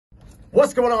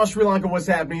What's going on, Sri Lanka? What's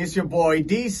happening? It's your boy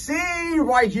DC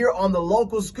right here on the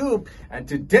Local Scoop. And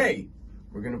today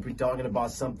we're going to be talking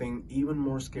about something even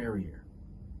more scarier.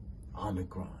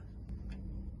 Omicron.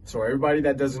 So everybody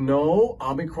that doesn't know,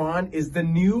 Omicron is the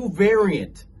new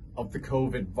variant of the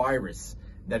COVID virus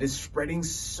that is spreading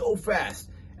so fast,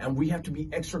 and we have to be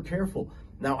extra careful.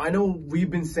 Now, I know we've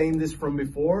been saying this from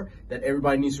before, that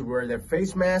everybody needs to wear their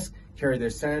face mask, carry their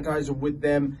sanitizer with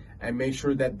them, and make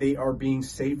sure that they are being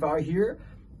safe out here.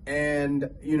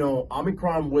 And,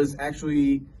 Omicron was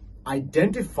actually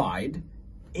identified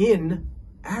in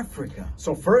Africa.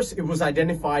 So first, it was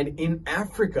identified in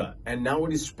Africa, and now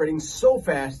it is spreading so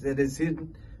fast that it's hit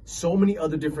so many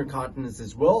other different continents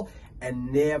as well.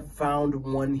 And they have found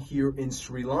one here in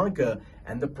Sri Lanka,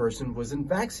 and the person wasn't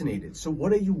vaccinated. So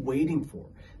what are you waiting for?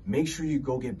 Make sure you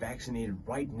go get vaccinated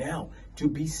right now to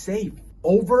be safe.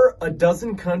 Over a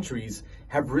dozen countries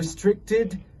have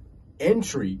restricted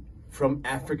entry from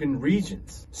African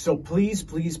regions. So please,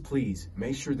 please, please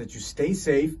make sure that you stay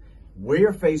safe, wear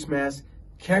your face mask,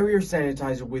 carry your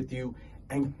sanitizer with you,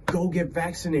 and go get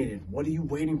vaccinated. What are you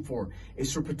waiting for?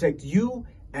 It's to protect you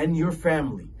and your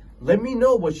family. Let me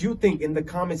know what you think in the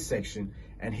comments section,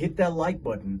 and hit that like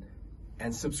button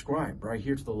and subscribe right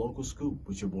here to the Local Scoop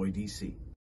with your boy DC.